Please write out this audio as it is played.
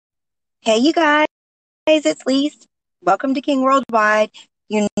Hey, you guys, it's Lise. Welcome to King Worldwide.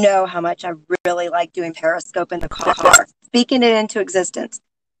 You know how much I really like doing Periscope in the car, speaking it into existence.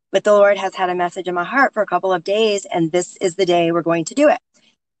 But the Lord has had a message in my heart for a couple of days, and this is the day we're going to do it.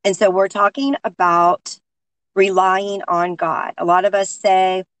 And so we're talking about relying on God. A lot of us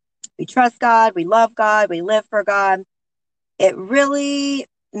say we trust God, we love God, we live for God. It really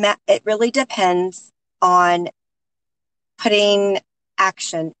depends on putting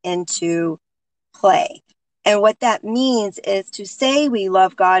action into play. And what that means is to say we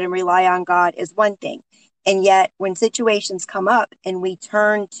love God and rely on God is one thing. And yet when situations come up and we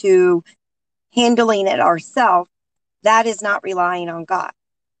turn to handling it ourselves, that is not relying on God.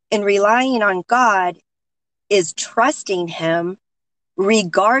 And relying on God is trusting Him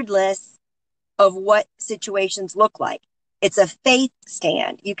regardless of what situations look like. It's a faith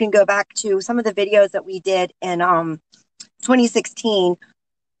stand. You can go back to some of the videos that we did in 2016.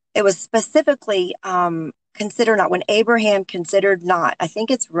 It was specifically consider not, when Abraham considered not. I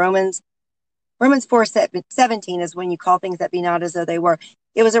think it's Romans 4:17 is when you call things that be not as though they were.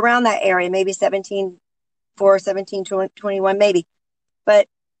 It was around that area, maybe 17:4, 17:21, maybe. But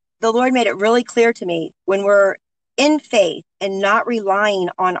the Lord made it really clear to me, when we're in faith and not relying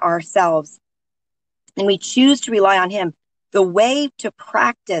on ourselves, and we choose to rely on Him, the way to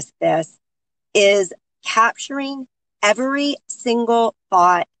practice this is capturing every single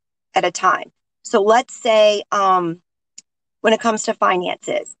thought at a time. So let's say when it comes to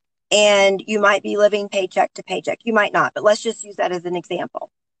finances, and you might be living paycheck to paycheck. You might not, but let's just use that as an example.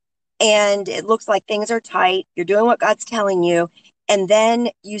 And it looks like things are tight. You're doing what God's telling you. And then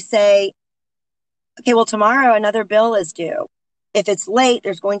you say, okay, well, tomorrow another bill is due. If it's late,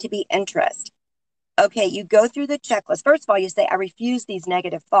 there's going to be interest. Okay, you go through the checklist. First of all, you say, I refuse these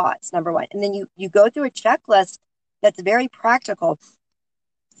negative thoughts, number one. And then you go through a checklist that's very practical.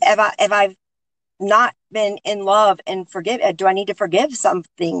 If I've not been in love and forgive, do I need to forgive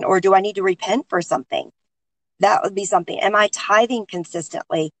something, or do I need to repent for something? That would be something. Am I tithing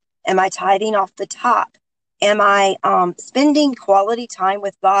consistently? Am I tithing off the top? Am I spending quality time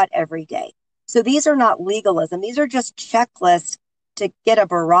with God every day? So these are not legalism. These are just checklists to get a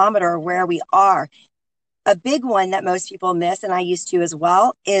barometer of where we are. A big one that most people miss, and I used to as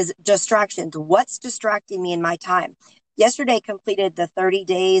well, is distractions. What's distracting me in my time? Yesterday completed the 30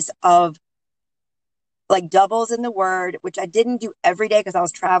 days of like doubles in the Word, which I didn't do every day because I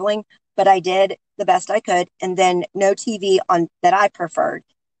was traveling, but I did the best I could. And then no TV on that I preferred.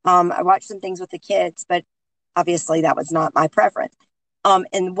 I watched some things with the kids, but obviously that was not my preference.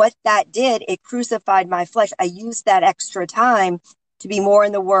 And what that did, it crucified my flesh. I used that extra time to be more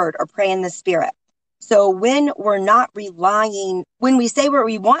in the Word or pray in the Spirit. So when we're not relying, when we say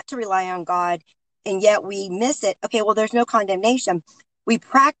we want to rely on God and yet we miss it, okay, well, there's no condemnation. We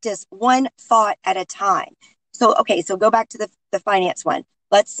practice one thought at a time. So, okay, so go back to the finance one.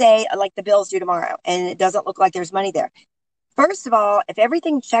 Let's say like the bill's due tomorrow and it doesn't look like there's money there. First of all, if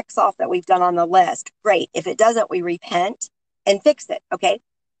everything checks off that we've done on the list, great. If it doesn't, we repent and fix it, okay?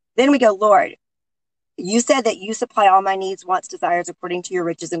 Then we go, Lord, you said that you supply all my needs, wants, desires according to your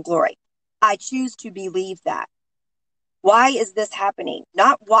riches and glory. I choose to believe that. Why is this happening?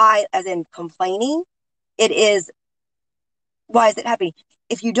 Not why as in complaining. It is, why is it happening?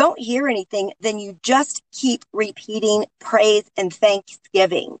 If you don't hear anything, then you just keep repeating praise and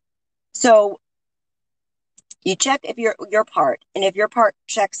thanksgiving. So you check if your part, and if your part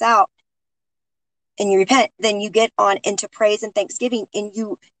checks out and you repent, then you get on into praise and thanksgiving, and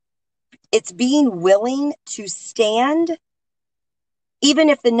it's being willing to stand even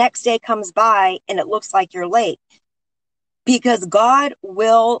if the next day comes by and it looks like you're late, because God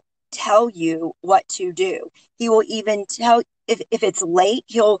will tell you what to do. He will even tell, if it's late,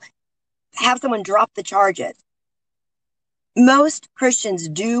 He'll have someone drop the charges. Most Christians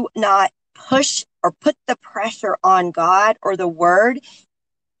do not push or put the pressure on God or the Word,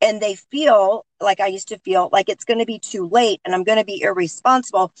 and they feel like I used to feel like it's going to be too late and I'm going to be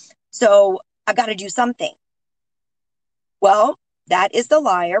irresponsible, so I've got to do something. Well, that is the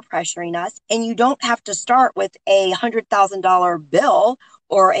liar pressuring us, and you don't have to start with a $100,000 bill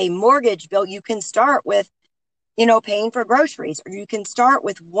or a mortgage bill. You can start with, paying for groceries, or you can start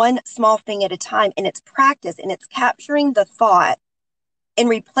with one small thing at a time, and it's practice, and it's capturing the thought and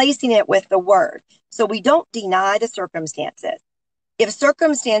replacing it with the Word. So we don't deny the circumstances. If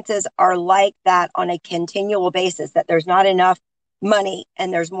circumstances are like that on a continual basis, that there's not enough money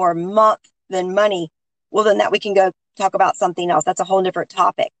and there's more month than money, well, then that we can go talk about something else. That's a whole different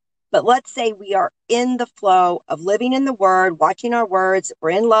topic. But let's say we are in the flow of living in the Word, watching our words, we're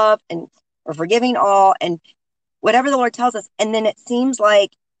in love and we're forgiving all and whatever the Lord tells us. And then it seems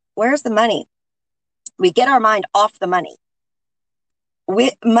like Where's the money? We get our mind off the money.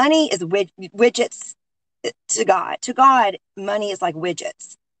 Money is widgets to God. To God, money is like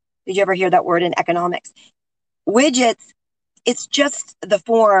widgets. Did you ever hear that word in economics? Widgets, it's just the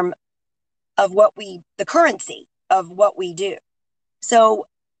form of the currency of what we do. So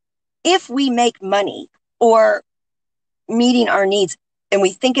if we make money or meeting our needs, and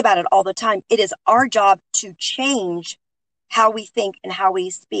we think about it all the time, it is our job to change how we think and how we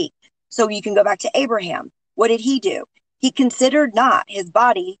speak. So you can go back to Abraham. What did he do? He considered not his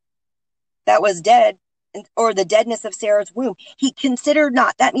body that was dead, or the deadness of Sarah's womb. He considered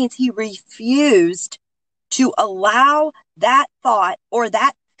not. That means he refused to allow that thought or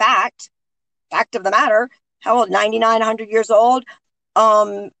that fact of the matter. How old? 99, 100 years old.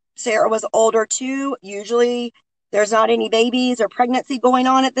 Sarah was older too. Usually there's not any babies or pregnancy going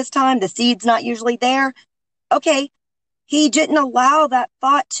on at this time. The seed's not usually there. Okay. He didn't allow that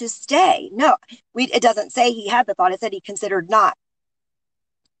thought to stay. No, it doesn't say he had the thought. It said he considered not.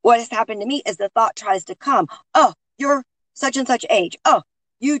 What has happened to me is the thought tries to come. Oh, you're such and such age. Oh,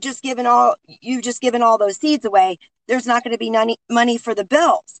 you've just given all those seeds away. There's not going to be money for the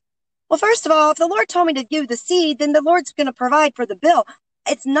bills. Well, first of all, if the Lord told me to give the seed, then the Lord's going to provide for the bill.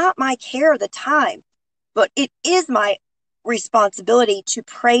 It's not my care of the time, but it is my responsibility to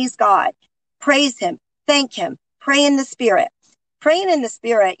praise God, praise him, thank him, pray in the Spirit. Praying in the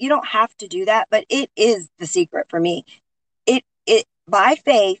Spirit, you don't have to do that, but it is the secret for me. By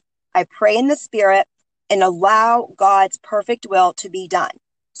faith, I pray in the Spirit and allow God's perfect will to be done.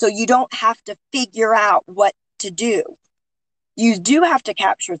 So you don't have to figure out what to do. You do have to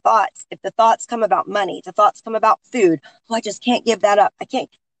capture thoughts. If the thoughts come about money, if the thoughts come about food, oh, I just can't give that up. I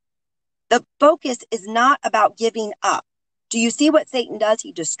can't. The focus is not about giving up. Do you see what Satan does?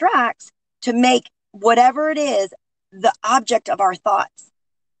 He distracts to make whatever it is the object of our thoughts.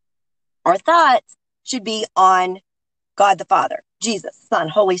 Our thoughts should be on God the Father, Jesus, Son,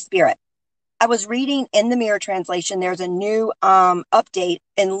 Holy Spirit. I was reading in the Mirror translation. There's a new update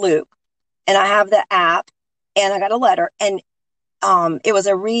in Luke, and I have the app, and I got a letter, and it was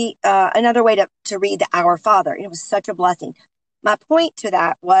another way to read the Our Father. It was such a blessing. My point to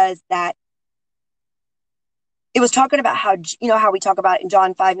that was that it was talking about how we talk about in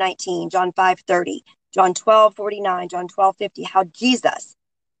John 5:19, John 5:30, John 12:49, John 12:50, how Jesus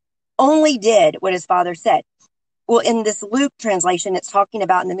only did what his Father said. Well, in this Luke translation, it's talking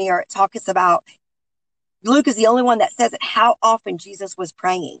about in the Mirror, it talks about Luke is the only one that says it, how often Jesus was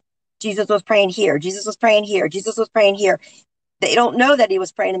praying. Jesus was praying here. Jesus was praying here. Jesus was praying here. They don't know that he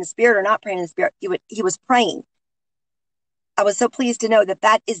was praying in the Spirit or not praying in the Spirit. He was praying. I was so pleased to know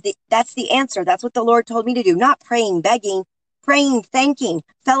that's the answer. That's what the Lord told me to do. Not praying, begging, praying, thanking,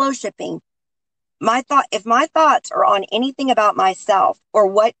 fellowshipping. If my thoughts are on anything about myself or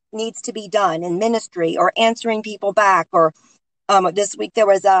what needs to be done in ministry or answering people back, or this week there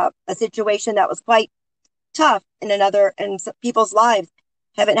was a situation that was quite tough in some people's lives.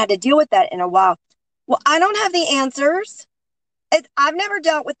 Haven't had to deal with that in a while. Well, I don't have the answers. I've never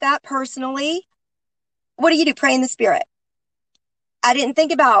dealt with that personally. What do? Pray in the Spirit. I didn't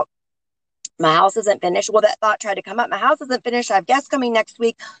think about my house isn't finished. Well, that thought tried to come up. My house isn't finished. I have guests coming next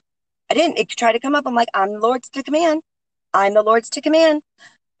week. I didn't. It tried to come up. I'm like, I'm the Lord's to command. I'm the Lord's to command.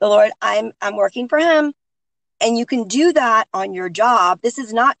 The Lord, I'm working for him. And you can do that on your job. This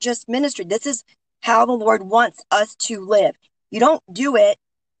is not just ministry. This is how the Lord wants us to live. You don't do it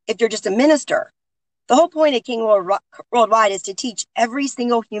if you're just a minister. The whole point of King Worldwide is to teach every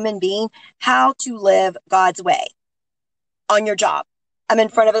single human being how to live God's way on your job. I'm in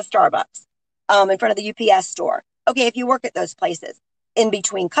front of a Starbucks, in front of the UPS store. Okay, if you work at those places, in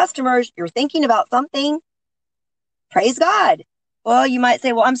between customers, you're thinking about something, praise God. Well, you might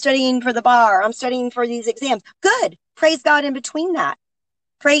say, well, I'm studying for the bar. I'm studying for these exams. Good. Praise God in between that.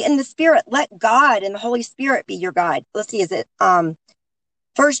 Pray in the Spirit. Let God and the Holy Spirit be your guide. Let's see, is it 1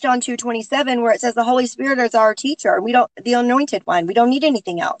 John 2:27, where it says the Holy Spirit is our teacher. The anointed one. We don't need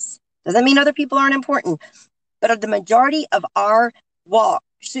anything else. Doesn't mean other people aren't important, but the majority of our walk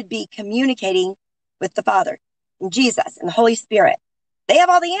should be communicating with the Father and Jesus and the Holy Spirit. They have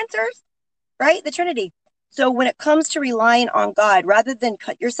all the answers, right? The Trinity. So when it comes to relying on God, rather than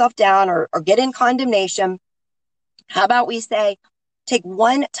cut yourself down or get in condemnation, how about we say, take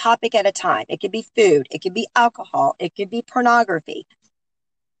one topic at a time. It could be food. It could be alcohol. It could be pornography.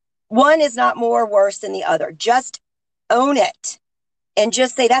 One is not more worse than the other. Just own it and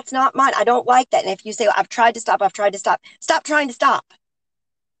just say, that's not mine. I don't like that. And if you say, well, I've tried to stop, stop trying to stop.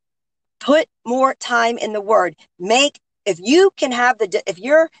 Put more time in the Word. If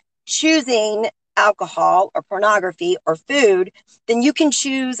you're choosing alcohol or pornography or food, then you can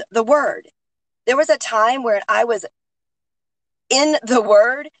choose the word. There was a time where I was in the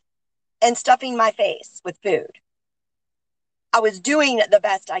word and stuffing my face with food. I was doing the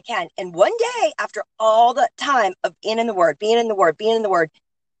best I can. And one day, after all the time of being in the word,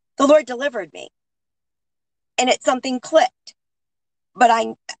 the Lord delivered me. And something clicked. But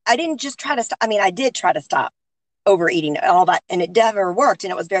I didn't just try to stop. I mean, I did try to stop overeating and all that, and it never worked.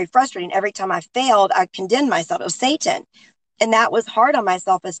 And it was very frustrating. Every time I failed, I condemned myself. It was Satan. And that was hard on my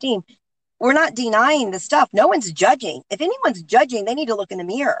self-esteem. We're not denying the stuff. No one's judging. If anyone's judging, they need to look in the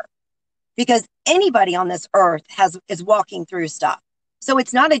mirror, because anybody on this earth is walking through stuff. So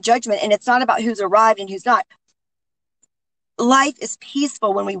it's not a judgment, and it's not about who's arrived and who's not. Life is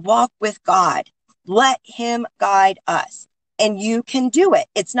peaceful when we walk with God. Let him guide us. And you can do it.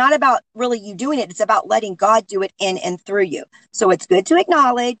 It's not about really you doing it. It's about letting God do it in and through you. So it's good to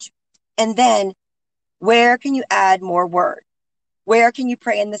acknowledge. And then where can you add more word? Where can you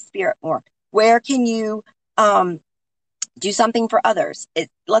pray in the Spirit more? Where can you do something for others?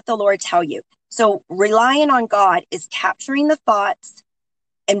 Let the Lord tell you. So relying on God is capturing the thoughts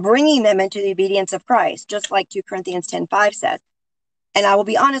and bringing them into the obedience of Christ, just like 2 Corinthians 10:5 says. And I will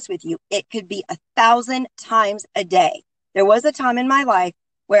be honest with you, it could be 1,000 times a day. There was a time in my life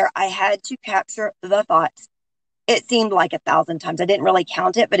where I had to capture the thoughts. It seemed like 1,000 times. I didn't really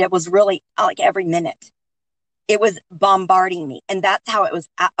count it, but it was really like every minute. It was bombarding me. And that's how it was.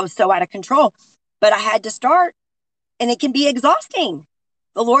 I was so out of control. But I had to start. And it can be exhausting.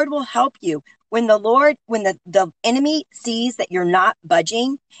 The Lord will help you. When the enemy sees that you're not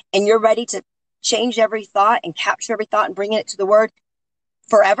budging and you're ready to change every thought and capture every thought and bring it to the word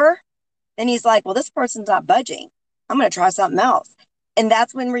forever, then he's like, well, this person's not budging. I'm going to try something else. And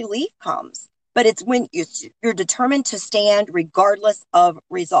that's when relief comes. But it's when you're determined to stand regardless of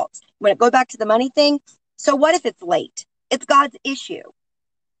results. When it goes back to the money thing, so what if it's late? It's God's issue.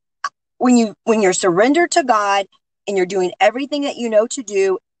 When you're surrendered to God and you're doing everything that you know to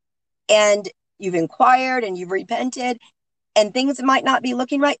do, and you've inquired and you've repented and things might not be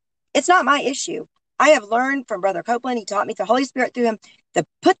looking right, it's not my issue. I have learned from Brother Copeland, he taught me, the Holy Spirit through him, to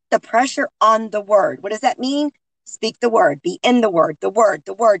put the pressure on the word. What does that mean? Speak the word, be in the word, the word,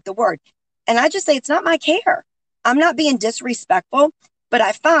 the word, the word. And I just say, it's not my care. I'm not being disrespectful, but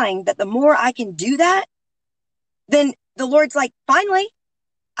I find that the more I can do that, then the Lord's like, finally,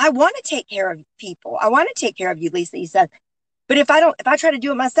 I want to take care of people. I want to take care of you, Lisa, he said. But if I try to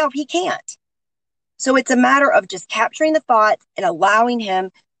do it myself, he can't. So it's a matter of just capturing the thoughts and allowing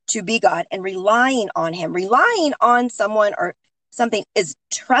him to be God and relying on him. Relying on someone or something is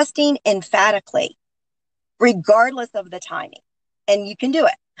trusting emphatically, regardless of the timing. And you can do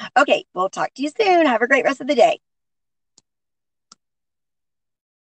it. Okay, we'll talk to you soon. Have a great rest of the day.